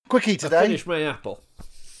Quickie I today. finished my apple.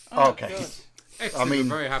 Okay. Excellent. I'm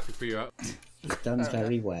very happy for you. Done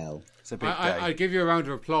very well. It's a big day. I'd give you a round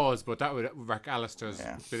of applause, but that would wreck Alistair's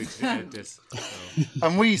ability to edit this. So.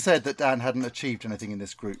 And we said that Dan hadn't achieved anything in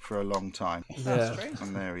this group for a long time. That's true.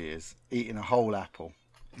 And there he is, eating a whole apple.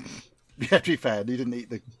 Yeah, to be fair, he didn't eat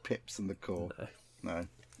the pips and the core. No.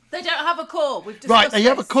 They don't have a core. We've discussed Right, they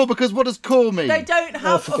have a this. core because what does core mean? They don't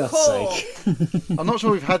have for a God's core. sake. I'm not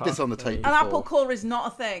sure we've had this on the tape before. An apple core is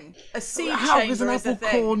not a thing. A seed How chamber is an is a apple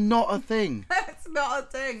thing. core not a thing? It's not a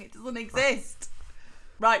thing. It doesn't exist.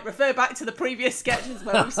 Right, refer back to the previous sketches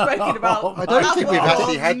where we've spoken about. I don't think we've apple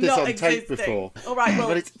actually had cores this not on tape existing. before. All right, well,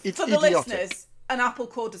 But it's for the idiotic. listeners, an apple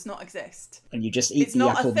core does not exist. And you just eat It's the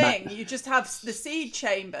not apple a thing. You just have the seed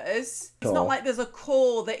chambers. It's Core. not like there's a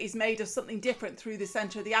core that is made of something different through the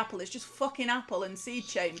centre of the apple. It's just fucking apple and seed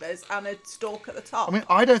chambers and a stalk at the top. I mean,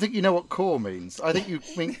 I don't think you know what core means. I think you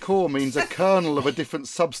think core means a kernel of a different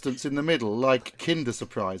substance in the middle, like Kinder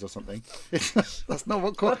Surprise or something. That's not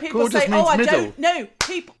what core. Well, people Core say, just means I middle. don't know.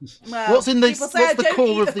 People, well, What's in the- people say what's I the don't core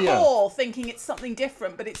eat of the the core, thinking it's something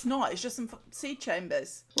different, but it's not. It's just some seed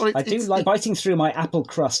chambers. Well, I do it's- like biting through my apple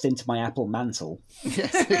crust into my apple mantle.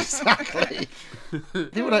 Yes, exactly.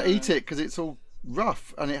 People don't eat it because it's all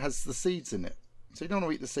rough and it has the seeds in it. So you don't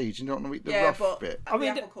want to eat the seeds. You don't want to eat the Yeah, rough but bit. the mean,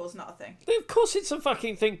 apple core's not a thing. Of course it's a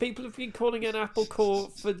fucking thing. People have been calling it an apple core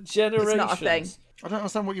for generations. It's not a thing. I don't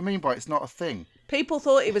understand what you mean by it's not a thing. People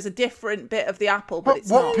thought it was a different bit of the apple, but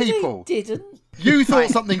it's What not. people? They didn't. You thought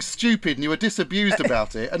something stupid and you were disabused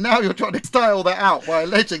about it, and now you're trying to style that out by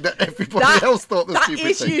alleging that everybody else thought the That stupid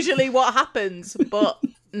is thing. usually what happens, but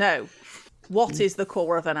no. What is the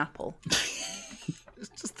core of an apple? It's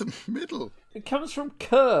just the middle. It comes from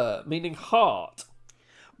cur, meaning heart.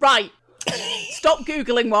 Right. Stop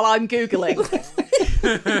Googling while I'm Googling.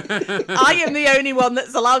 I am the only one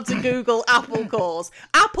that's allowed to Google apple cores.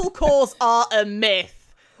 Apple cores are a myth.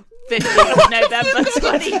 15th of November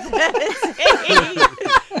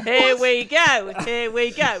 2013. Here we go. Here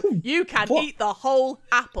we go. You can eat the whole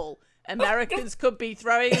apple. Americans could be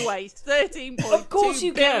throwing away Of course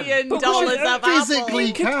you $13.2 can. billion But of you apple.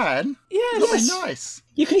 Physically can. Yes. That'd be nice.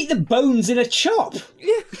 You can eat the bones in a chop.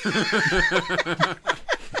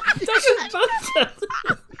 Doesn't matter.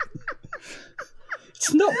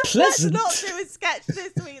 It's not Let's pleasant. not do a sketch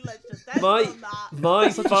this week. Let's just end My on that. my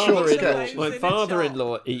father-in-law, sketch. my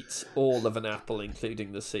father-in-law eats all of an apple,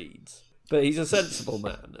 including the seeds. But he's a sensible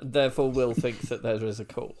man, and therefore will think that there is a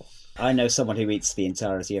core. I know someone who eats the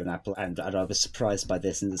entirety of an apple, and I was surprised by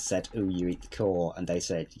this and said, "Ooh, you eat the core," and they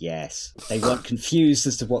said yes. They weren't confused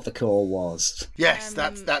as to what the core was. Yes,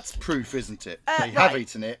 that's proof, isn't it? They have right.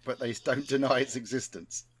 eaten it, but they don't deny its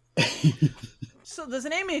existence. So there's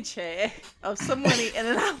an image here of someone eating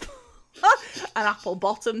an apple, an apple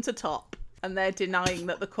bottom to top, and they're denying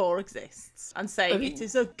that the core exists and saying it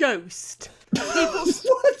is a ghost. What?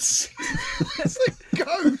 It's a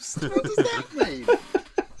ghost. What does that mean?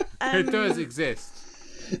 It does exist.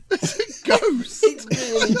 It's a ghost.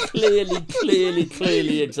 Really,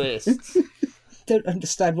 clearly exists. Don't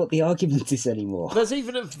understand what the argument is anymore. There's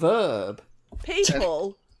even a verb.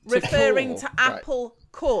 People referring to core, apple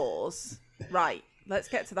cores. Right, let's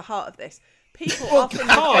get to the heart of this. People often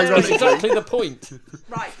Heart refer is exactly the point.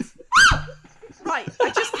 Right. Right, I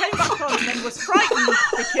just came back on and then was frightened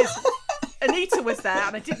because Anita was there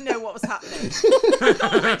and I didn't know what was happening. I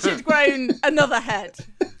thought Richard had grown another head.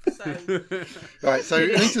 So, Right, so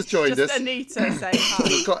Anita's joined just us. Anita saying hi.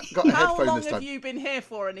 We've got a How headphone long this time. have you been here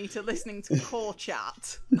for, Anita, listening to Core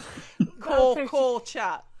Chat? Core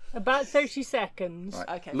Chat. About 30 seconds. Right.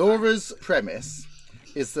 Okay, Laura's premise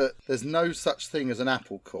is that there's no such thing as an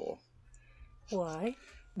apple core. Why?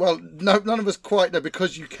 Well, no, none of us quite know,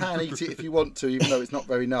 because you can eat it if you want to, even though it's not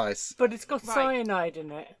very nice. But it's got Right. cyanide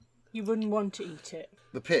in it. You wouldn't want to eat it.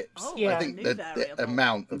 The pips. Oh, Yeah. I think new the variable.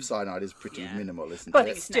 amount of cyanide is pretty Yeah. minimal, isn't But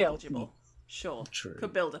it? It's Still. negligible. Sure. True.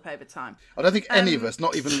 Could build up over time. I don't think any of us,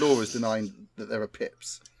 not even Laura's, denying that there are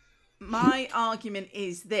pips. My argument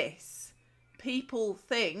is this. People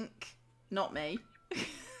think, not me,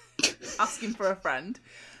 asking for a friend,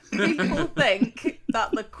 people think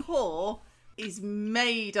that the core is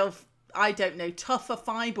made of, I don't know, tougher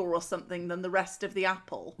fibre or something than the rest of the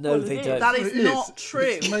apple. No, Well, they it don't. is. That is It not true.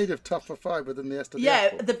 It's made of tougher fibre than the rest of the Yeah,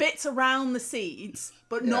 apple. the bits around the seeds,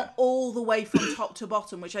 but Yeah. not all the way from top to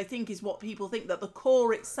bottom, which I think is what people think, that the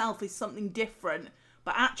core itself is something different,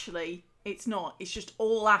 but actually it's not. It's just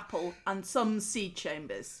all apple and some seed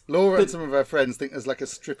chambers. Laura and some of her friends think there's like a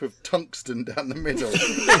strip of tungsten down the middle.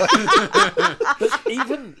 But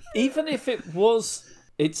even if it was,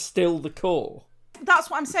 it's still the core. that's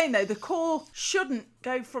what I'm saying though. The core shouldn't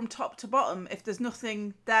go from top to bottom if there's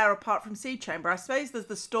nothing there apart from seed chamber. I suppose there's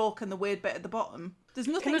the stalk and the weird bit at the bottom. There's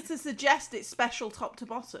nothing to suggest it's special top to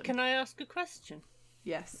bottom. Can I ask a question?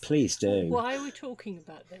 Yes. Please do. Why are we talking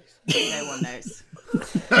about this? No one knows.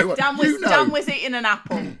 No one- Dan you know. Dan was eating an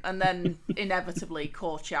apple and then inevitably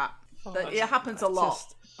core chat. It happens a lot.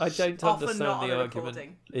 I don't Often understand not on the a argument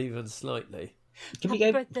recording. even slightly. Can we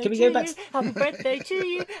Happy go? birthday Can we to go back? you. Happy birthday to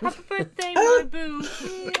you. Happy birthday, my boo.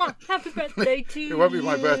 Mwah. Happy birthday to you. It won't be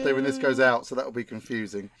my birthday when this goes out, so that'll be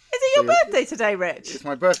confusing. Is it your birthday today, Rich? It's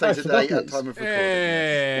my birthday I've today forgotten at it. time of recording.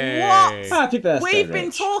 Hey. What? Happy birthday, We've been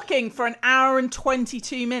Rich. talking for an hour and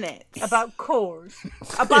 22 minutes About cores.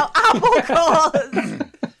 about apple cores.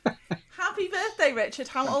 Happy birthday, Richard.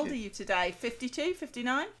 How old are you today? 52,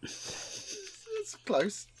 59? It's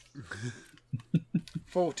close.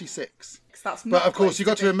 46. That's not But of course, close you've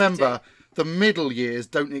got to 52. remember the middle years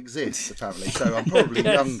don't exist, apparently, so I'm probably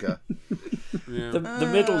Yes. younger. The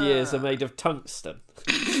middle years are made of tungsten.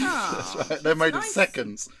 They're made of nice.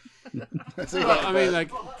 seconds. See, Well, I mean, like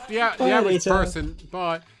the average person,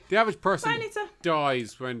 the average person Bye, Anita.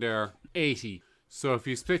 dies when they're 80. So if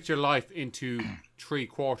you split your life into 3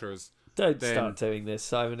 quarters, Don't Then- start doing this,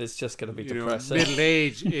 Simon. It's just going to be you know, depressing. middle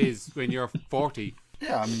age is when you're 40.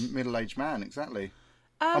 yeah, I'm a middle-aged man, exactly.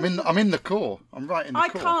 I'm in the core. I'm right in the I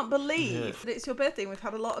core. can't believe that it's your birthday and we've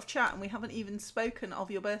had a lot of chat and we haven't even spoken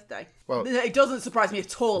of your birthday. Well- It doesn't surprise me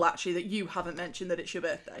at all, actually, that you haven't mentioned that it's your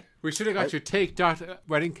birthday. We should have got you take that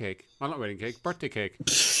wedding cake. Well, not wedding cake, birthday cake.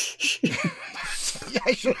 Yeah,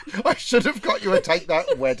 I should have got you a take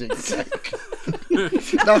that wedding cake.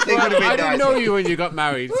 Nothing would have been I didn't nicer. know you when you got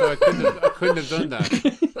married, so I couldn't have done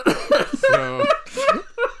that. So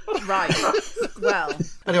Right. Well,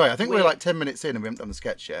 Anyway, I think we're like 10 minutes in and we haven't done the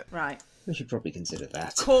sketch yet. right. We should probably consider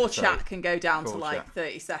that. Core chat can go down to Core like chat.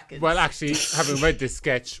 30 seconds. well, actually, having read this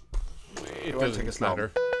sketch, it won't take doesn't us long.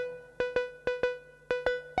 matter.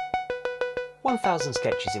 1000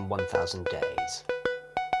 sketches in 1000 days.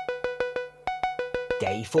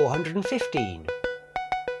 Day 415.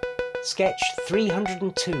 Sketch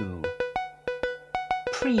 302.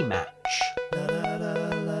 Pre-match.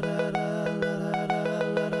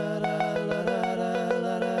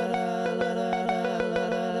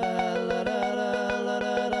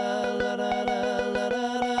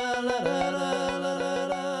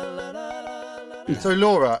 So,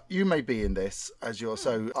 Laura, you may be in this as you're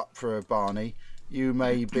so up for a Barney. You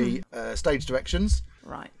may be stage directions.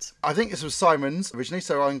 Right. I think this was Simon's originally,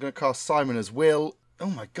 so I'm going to cast Simon as Will. Oh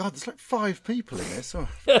my God, there's like 5 people in this. Oh,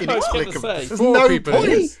 inexplicable. say. There's 4 no people in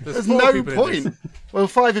point. this. There's There's 4 no people in point. Well,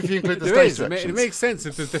 5 if you include the There stage is. It directions. makes sense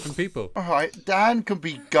if there's different people. All right, Dan can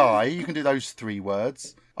be Guy. You can do those 3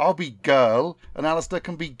 words. I'll be girl, and Alistair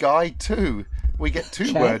can be Guy too. We get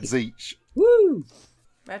 2 words each. Woo!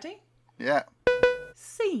 Ready? Yeah.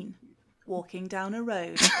 Scene. Walking down a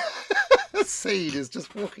road. The scene is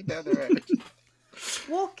just walking down the road.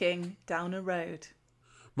 Walking down a road.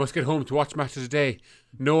 Must get home to watch match of the day.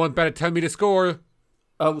 No one better tell me the score.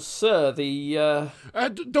 Oh, sir, the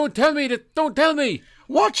Don't tell me that. Don't tell me.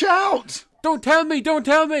 Watch out! Don't tell me. Don't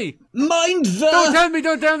tell me. Mind the. Don't tell me.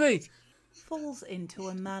 Don't tell me. Falls into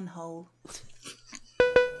a manhole.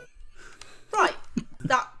 Right.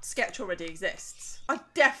 That sketch already exists.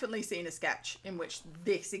 I've definitely seen a sketch in which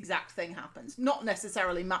this exact thing happens. Not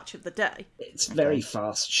necessarily match of the day, It's very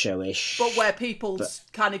fast showish. but where people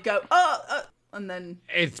kind of go, and then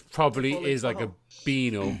It probably Fall is into like a a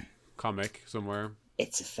Beano comic somewhere.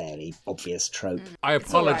 It's a fairly obvious trope. I all right.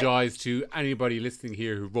 apologise to anybody listening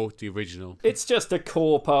here who wrote the original. it's just a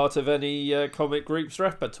core part of any comic group's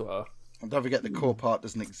repertoire. And don't forget the core part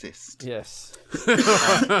doesn't exist. Yes.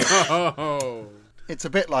 Oh. It's a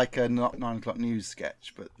bit like a 9 o'clock news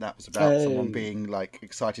sketch, but that was about Oh. someone being like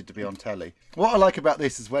excited to be on telly. What I like about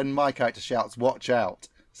this is when my character shouts, "Watch out!"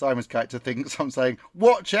 Simon's character thinks I'm saying,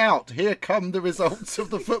 "Watch out! Here come the results of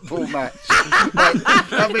the football match."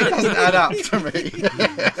 I mean, it doesn't add up to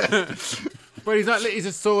me. But he's not. He's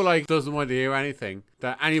just so like doesn't want to hear anything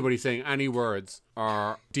that anybody saying any words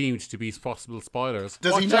are deemed to be possible spoilers.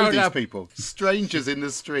 Does he Watch know out, these now. people? Strangers in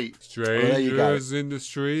the street. Oh, there you go. Strangers in the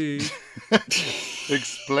street.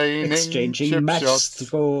 Explaining Exchanging chip match shots.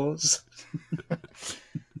 scores.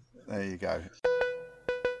 There you go.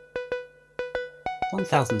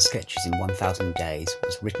 1000 Sketches in 1000 Days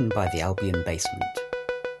was written by the Albion Basement.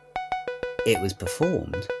 It was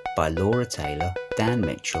performed by Laura Taylor, Dan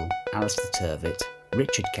Mitchell, Alistair Turvitt,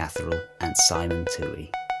 Richard Catherall and Simon Toohey.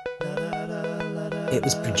 It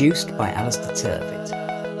was produced by Alistair Turvitt.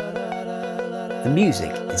 The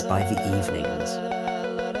music is by The Evenings.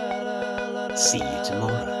 See you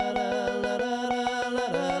tomorrow.